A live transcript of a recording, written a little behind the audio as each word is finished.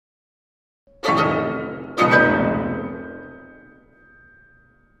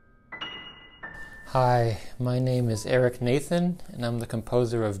Hi, my name is Eric Nathan, and I'm the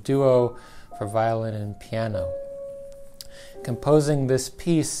composer of Duo for violin and piano. Composing this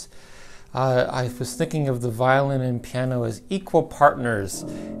piece, I was thinking of the violin and piano as equal partners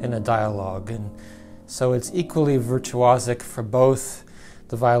in a dialogue, and so it's equally virtuosic for both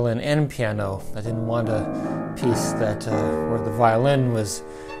the violin and piano. I didn't want a piece that where the violin was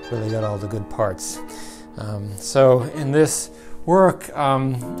really got all the good parts. So in this work,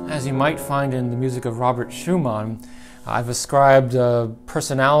 as you might find in the music of Robert Schumann, I've ascribed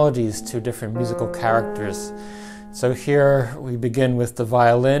personalities to different musical characters. So here we begin with the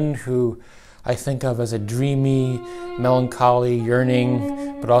violin, who I think of as a dreamy, melancholy,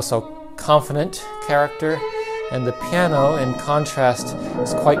 yearning, but also confident character. And the piano, in contrast,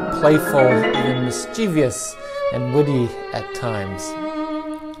 is quite playful, even mischievous, and witty at times.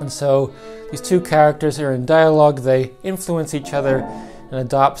 And so these two characters are in dialogue. They influence each other and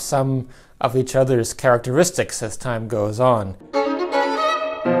adopt some of each other's characteristics as time goes on.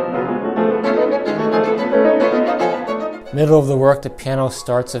 Middle of the work, the piano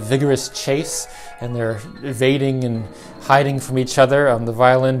starts a vigorous chase, and they're evading and hiding from each other. The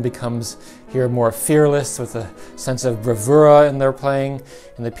violin becomes here more fearless with a sense of bravura in their playing,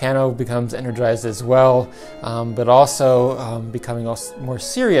 and the piano becomes energized as well, but also becoming more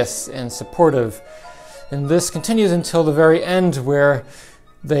serious and supportive. And this continues until the very end, where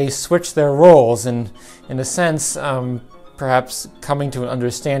they switch their roles and, in a sense, perhaps coming to an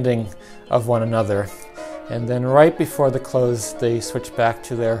understanding of one another. And then right before the close, they switch back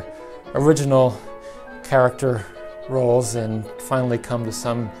to their original character roles and finally come to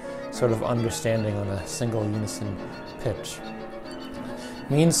some sort of understanding on a single unison pitch. It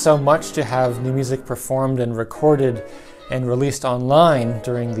means so much to have new music performed and recorded and released online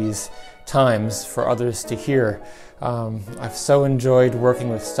during these times for others to hear. I've so enjoyed working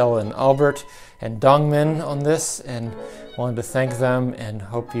with Stella and Albert and Dongmin on this, and wanted to thank them and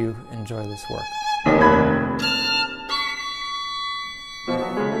hope you enjoy this work.